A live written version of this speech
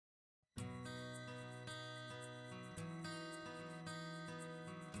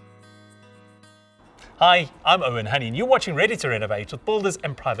Hi, I'm Owen Honey and you're watching Ready to Renovate with Builders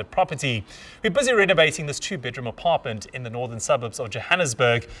and Private Property. We're busy renovating this 2-bedroom apartment in the northern suburbs of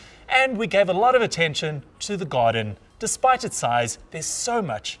Johannesburg, and we gave a lot of attention to the garden. Despite its size, there's so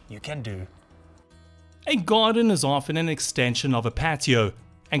much you can do. A garden is often an extension of a patio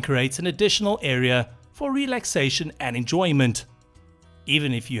and creates an additional area for relaxation and enjoyment.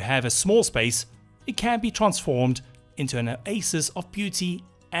 Even if you have a small space, it can be transformed into an oasis of beauty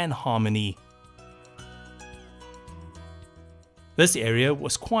and harmony. This area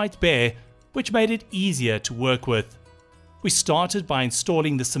was quite bare, which made it easier to work with. We started by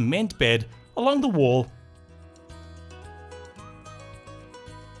installing the cement bed along the wall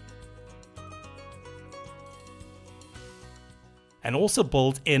and also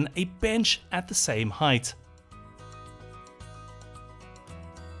built in a bench at the same height.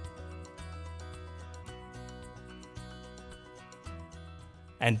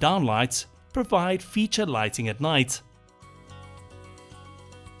 And downlights provide feature lighting at night.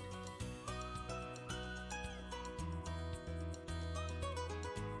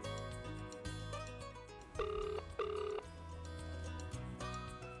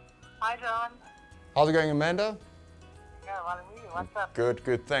 Hi, John. How's it going, Amanda? Yeah, well, what's up? Good,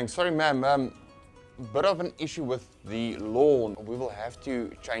 good, thanks. Sorry, ma'am, bit of an issue with the lawn. We will have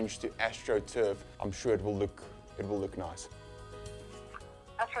to change to AstroTurf. I'm sure it will look nice.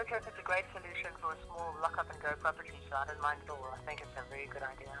 AstroTurf is a great solution for a small lock-up-and-go property, so I don't mind at all. I think it's a very good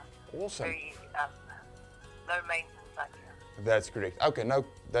idea. Awesome. Very easy, low maintenance idea. That's correct. Okay, no,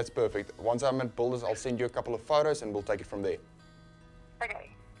 that's perfect. Once I'm at Builders, I'll send you a couple of photos and we'll take it from there. Okay,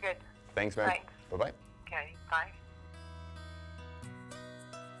 good. Thanks, ma'am. Thanks. Bye-bye. Okay, bye.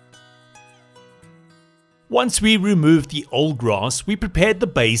 Once we removed the old grass, we prepared the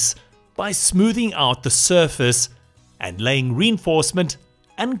base by smoothing out the surface and laying reinforcement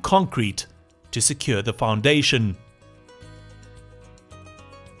and concrete to secure the foundation.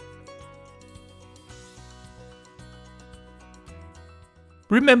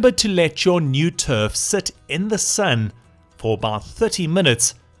 Remember to let your new turf sit in the sun for about 30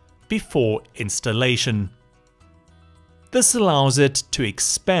 minutes before installation. This allows it to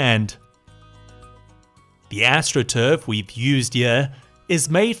expand. The AstroTurf we've used here is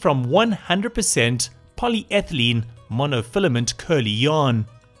made from 100% polyethylene monofilament curly yarn.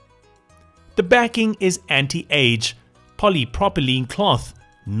 The backing is anti-age polypropylene cloth,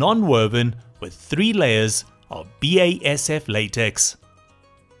 non-woven with 3 layers of BASF latex.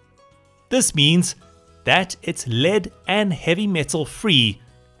 This means that it's lead and heavy metal free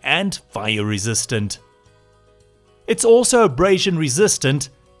and fire resistant. It's also abrasion resistant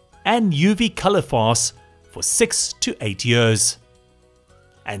and UV color fast for 6 to 8 years.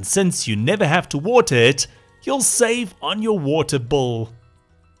 And since you never have to water it, you'll save on your water bill.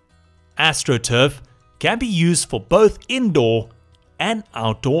 AstroTurf can be used for both indoor and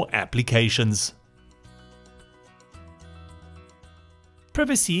outdoor applications.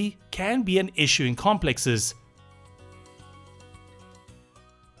 Privacy can be an issue in complexes,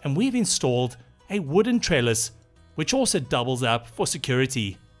 and we've installed a wooden trellis which also doubles up for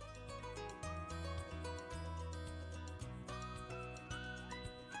security.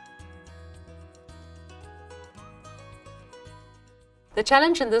 The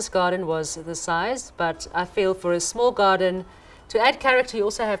challenge in this garden was the size, but I feel for a small garden, to add character you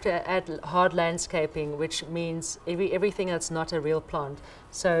also have to add hard landscaping, which means everything that's not a real plant.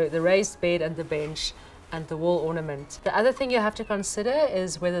 So the raised bed and the bench and the wall ornament. The other thing you have to consider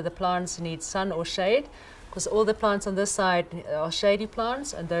is whether the plants need sun or shade, because all the plants on this side are shady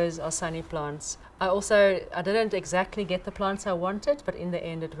plants and those are sunny plants. I didn't exactly get the plants I wanted, but in the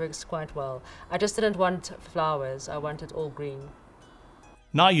end it works quite well. I just didn't want flowers, I wanted all green.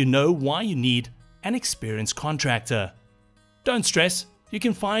 Now you know why you need an experienced contractor. Don't stress, you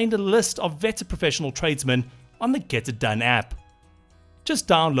can find a list of vetted professional tradesmen on the Get It Done app. Just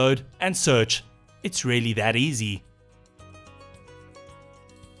download and search, it's really that easy.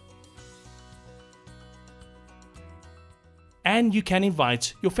 And you can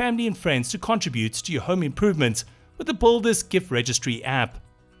invite your family and friends to contribute to your home improvements with the Builders Gift Registry app.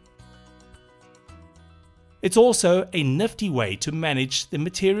 It's also a nifty way to manage the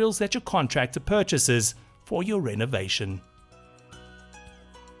materials that your contractor purchases for your renovation.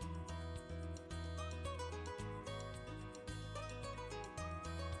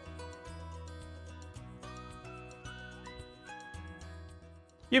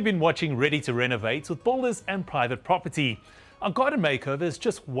 You've been watching Ready to Renovate with Builders and Private Property. Our garden makeover is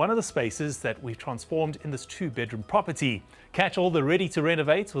just one of the spaces that we've transformed in this 2-bedroom property. Catch all the Ready to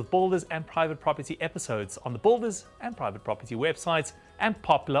Renovate with Builders and Private Property episodes on the Builders and Private Property websites and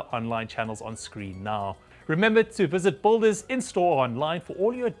popular online channels on screen now. Remember to visit Builders in-store or online for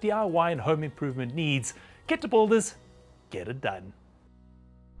all your DIY and home improvement needs. Get to Builders, get it done.